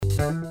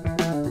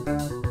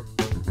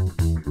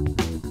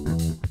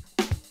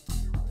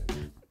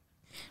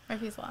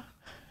Murphy's Law.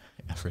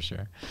 Yeah, for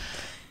sure.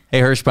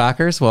 Hey,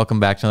 Hirschbachers, welcome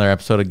back to another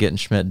episode of Getting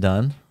Schmidt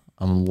Done.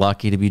 I'm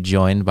lucky to be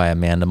joined by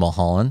Amanda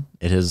Mulholland.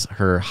 It is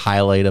her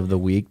highlight of the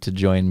week to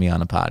join me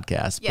on a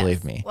podcast, Yes,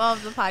 believe me.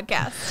 love the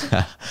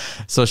podcast.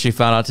 So she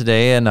found out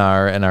today in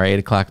our 8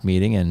 o'clock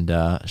meeting,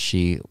 and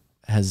she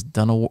has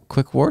done a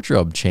quick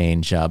wardrobe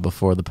change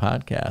before the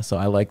podcast. So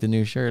I like the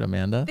new shirt,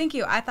 Amanda. Thank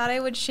you. I thought I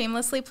would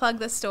shamelessly plug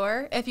the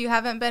store. If you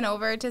haven't been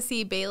over to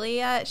see Bailey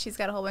yet, she's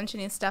got a whole bunch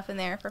of new stuff in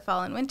there for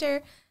fall and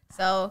winter.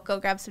 So go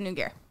grab some new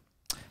gear.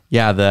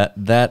 Yeah,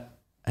 that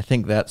I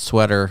think that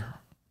sweater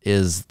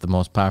is the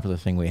most popular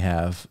thing we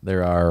have.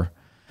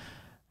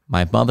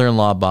 My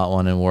mother-in-law bought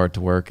one and wore it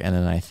to work, and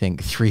then I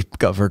think 3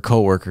 of her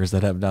coworkers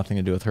that have nothing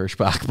to do with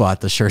Hirschbach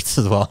bought the shirts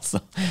as well. So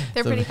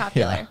They're pretty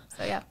popular.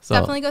 Yeah. So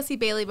definitely go see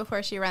Bailey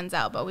before she runs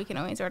out, but we can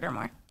always order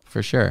more.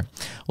 For sure.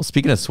 Well,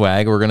 speaking of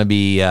swag, we're going to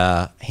be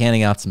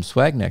handing out some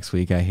swag next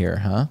week, I hear,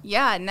 huh?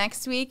 Yeah,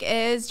 next week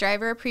is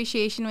Driver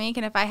Appreciation Week,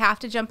 and if I have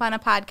to jump on a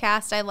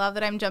podcast, I love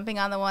that I'm jumping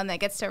on the one that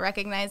gets to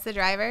recognize the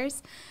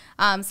drivers.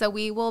 So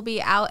we will be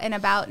out and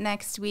about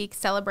next week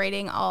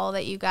celebrating all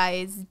that you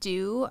guys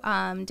do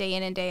day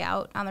in and day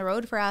out on the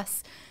road for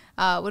us.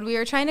 When we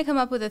were trying to come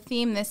up with a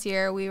theme this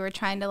year, we were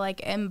trying to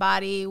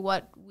embody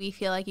what we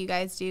feel like you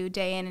guys do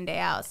day in and day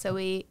out. So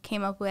we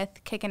came up with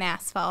Kickin'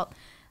 Asphalt.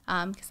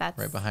 Because that's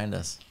right behind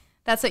us.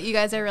 That's what you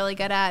guys are really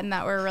good at, and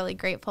that we're really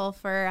grateful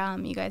for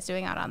you guys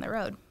doing out on the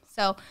road.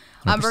 So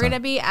we're going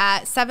to be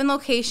at 7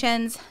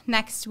 locations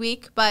next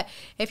week. But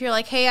if you're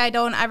like, hey, I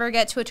don't ever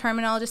get to a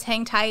terminal, just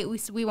hang tight.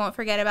 We won't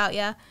forget about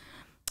you.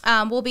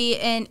 We'll be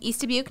in East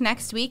Dubuque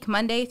next week,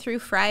 Monday through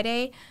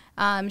Friday.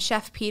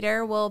 Chef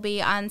Peter will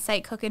be on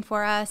site cooking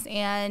for us.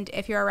 And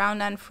if you're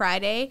around on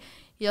Friday,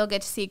 you'll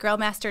get to see Grill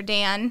Master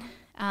Dan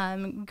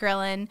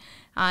grilling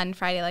on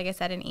Friday, like I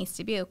said, in East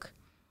Dubuque.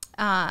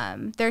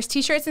 There's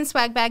t-shirts and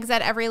swag bags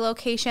at every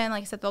location.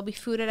 Like I said, there'll be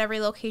food at every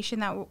location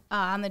that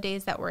on the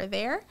days that we're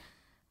there.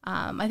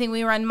 I think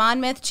we run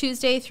Monmouth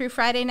Tuesday through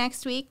Friday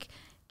next week,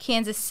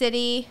 Kansas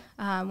City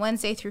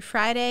Wednesday through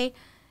Friday,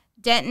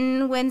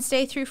 Denton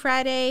Wednesday through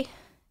Friday,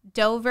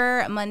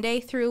 Dover Monday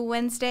through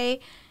Wednesday,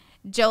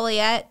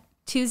 Joliet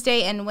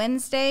Tuesday,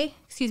 Wednesday,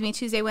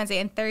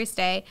 and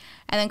Thursday,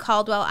 and then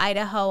Caldwell,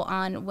 Idaho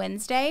on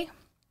Wednesday.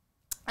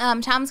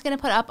 Tom's going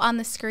to put up on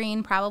the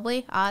screen,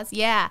 probably, Oz,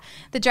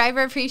 the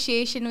Driver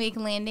Appreciation Week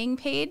landing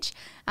page.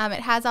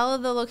 It has all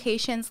of the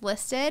locations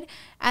listed.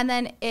 And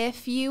then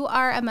if you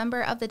are a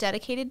member of the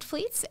dedicated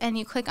fleets and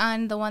you click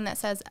on the one that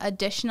says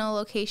additional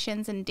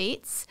locations and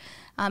dates,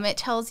 it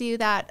tells you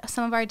that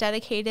some of our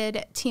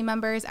dedicated team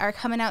members are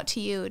coming out to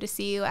you to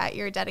see you at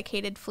your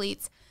dedicated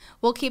fleets.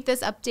 We'll keep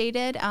this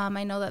updated.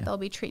 I know that they'll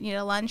be treating you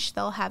to lunch.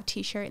 They'll have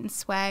t-shirt and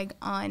swag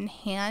on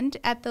hand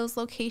at those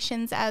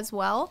locations as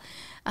well.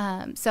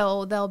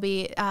 So they'll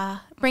be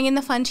bringing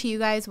the fun to you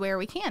guys where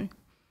we can.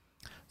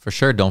 For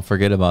sure. Don't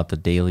forget about the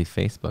daily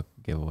Facebook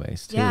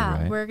giveaways too,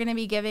 right? Yeah, we're going to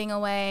be giving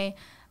away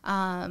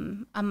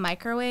a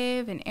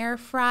microwave, an air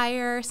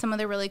fryer, some of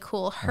the really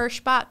cool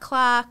Hirschbach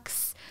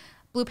clocks,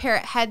 Blue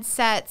Parrot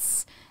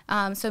headsets.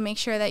 So make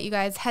sure that you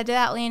guys head to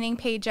that landing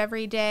page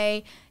every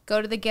day,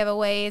 go to the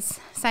giveaways,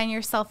 sign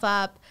yourself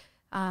up.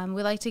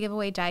 We like to give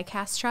away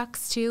die-cast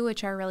trucks too,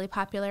 which are really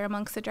popular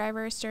amongst the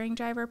drivers during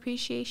Driver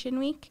Appreciation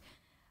Week.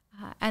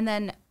 And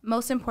then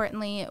most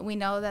importantly, we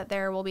know that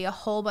there will be a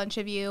whole bunch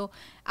of you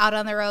out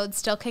on the road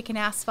still kicking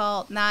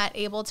asphalt, not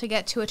able to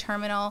get to a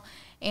terminal.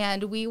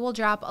 And we will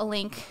drop a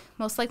link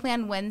most likely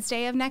on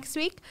Wednesday of next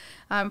week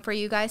for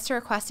you guys to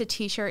request a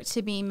t-shirt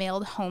to be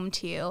mailed home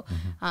to you.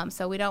 Mm-hmm.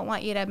 So we don't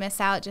want you to miss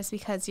out just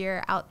because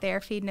you're out there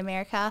feeding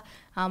America.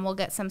 We'll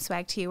get some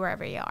swag to you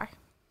wherever you are.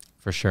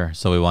 For sure.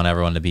 So we want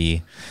everyone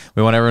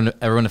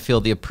to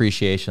feel the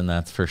appreciation,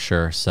 that's for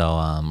sure. So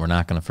we're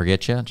not going to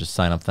forget you. Just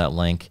sign up that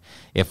link.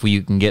 If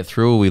you can get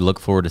through, we look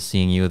forward to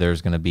seeing you. We're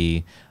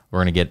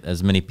going to get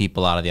as many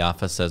people out of the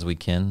office as we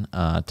can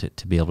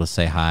to be able to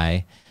say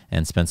hi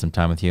and spend some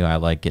time with you. I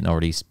like getting over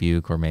to East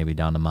Dubuque or maybe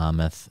down to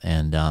Monmouth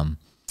and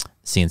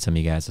seeing some of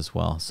you guys as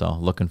well. So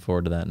looking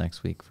forward to that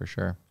next week for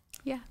sure.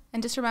 Yeah.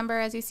 And just remember,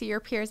 as you see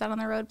your peers out on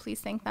the road, please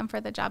thank them for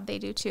the job they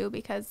do too,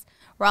 because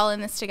we're all in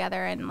this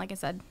together. And like I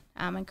said,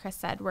 and Chris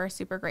said, we're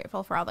super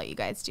grateful for all that you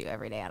guys do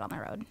every day out on the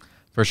road.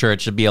 For sure.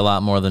 It should be a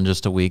lot more than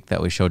just a week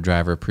that we show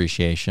driver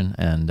appreciation.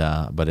 And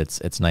but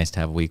it's nice to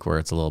have a week where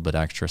it's a little bit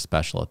extra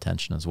special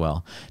attention as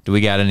well. Do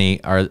we got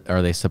any, are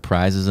they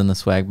surprises in the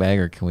swag bag,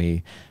 or can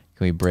we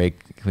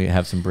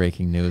have some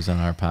breaking news on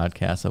our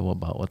podcast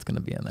about what's going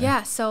to be in there?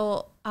 Yeah.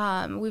 So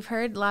we've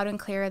heard loud and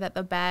clear that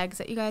the bags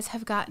that you guys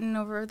have gotten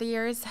over the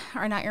years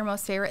are not your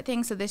most favorite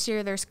thing. So this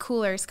year there's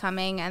coolers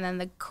coming, and then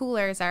the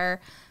coolers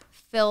are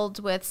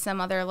filled with some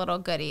other little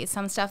goodies,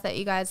 some stuff that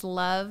you guys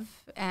love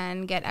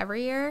and get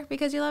every year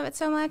because you love it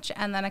so much,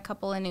 and then a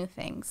couple of new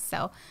things.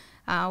 So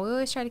we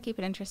always try to keep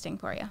it interesting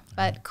for you.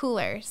 But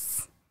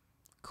coolers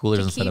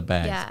instead of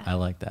bags. Yeah. I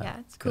like that. Yeah,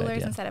 it's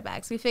coolers instead of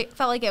bags. We felt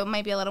like it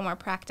might be a little more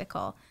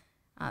practical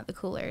the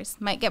coolers.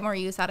 Might get more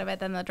use out of it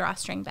than the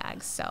drawstring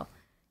bags. So,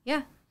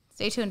 yeah,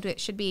 stay tuned. It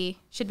should be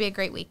a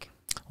great week.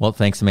 Well,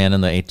 thanks, Amanda,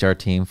 and the HR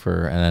team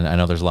and I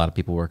know there's a lot of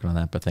people working on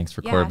that, but thanks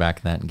for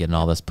quarterbacking that and getting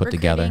all this put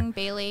together.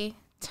 Bailey,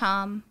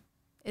 Tom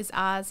is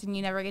Oz, and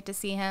you never get to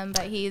see him,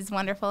 but he's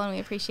wonderful, and we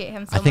appreciate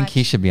him so much. I think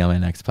he should be on my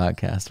next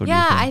podcast. What do you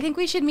think? I think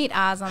we should meet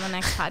Oz on the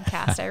next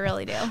podcast. I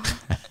really do.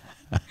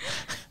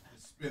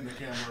 Spin the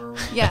camera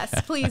around. Yes,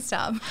 please,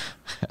 Tom.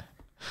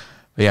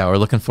 But yeah, we're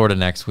looking forward to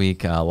next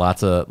week.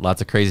 Lots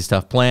of crazy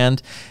stuff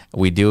planned.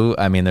 There's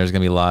going to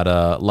be a lot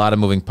of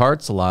moving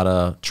parts, a lot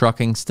of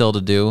trucking still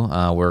to do.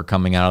 We're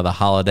coming out of the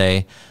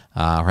holiday.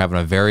 We're having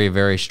a very,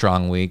 very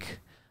strong week.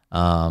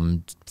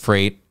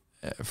 Freight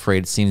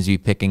seems to be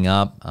picking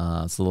up.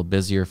 It's a little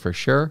busier for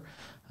sure.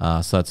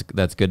 So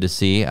that's good to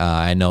see.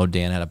 I know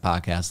Dan had a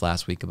podcast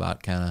last week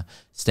about kind of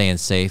staying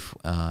safe,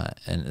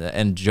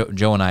 and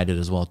Joe and I did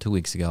as well 2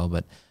 weeks ago.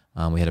 But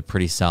we had a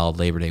pretty solid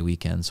Labor Day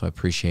weekend, so I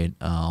appreciate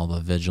all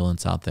the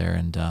vigilance out there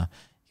and you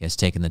guys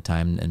taking the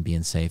time and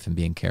being safe and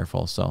being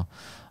careful. So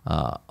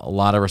a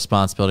lot of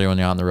responsibility when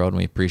you're out on the road, and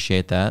we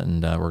appreciate that.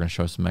 And we're going to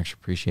show some extra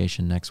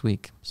appreciation next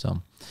week.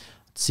 So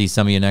see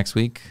some of you next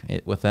week.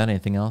 With that,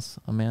 anything else,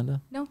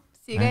 Amanda? No.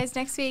 See you guys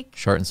next week.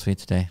 Short and sweet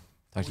today.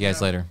 Talk to you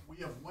guys later. We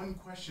have one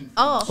question.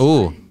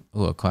 Oh.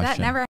 Ooh, a question. That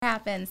never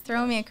happens.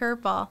 Throw me a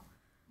curveball.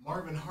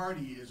 Marvin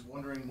Hardy is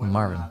wondering whether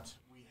or not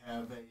we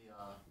have a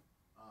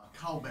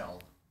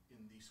cowbell in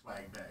the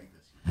swag bag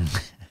this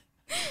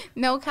year.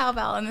 No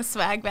cowbell in the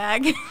swag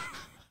bag.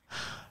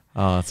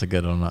 Oh, that's a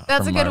good one.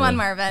 That's a good one,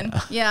 Marvin.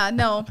 Yeah,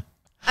 no.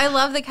 I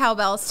love the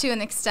cowbells to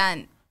an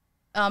extent,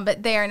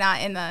 but they are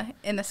not in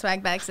the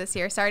swag bags this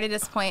year. Sorry to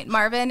disappoint.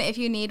 Marvin, if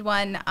you need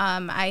one,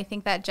 I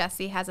think that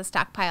Jessie has a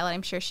stockpile, and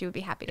I'm sure she would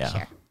be happy to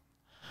share.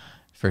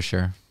 For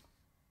sure.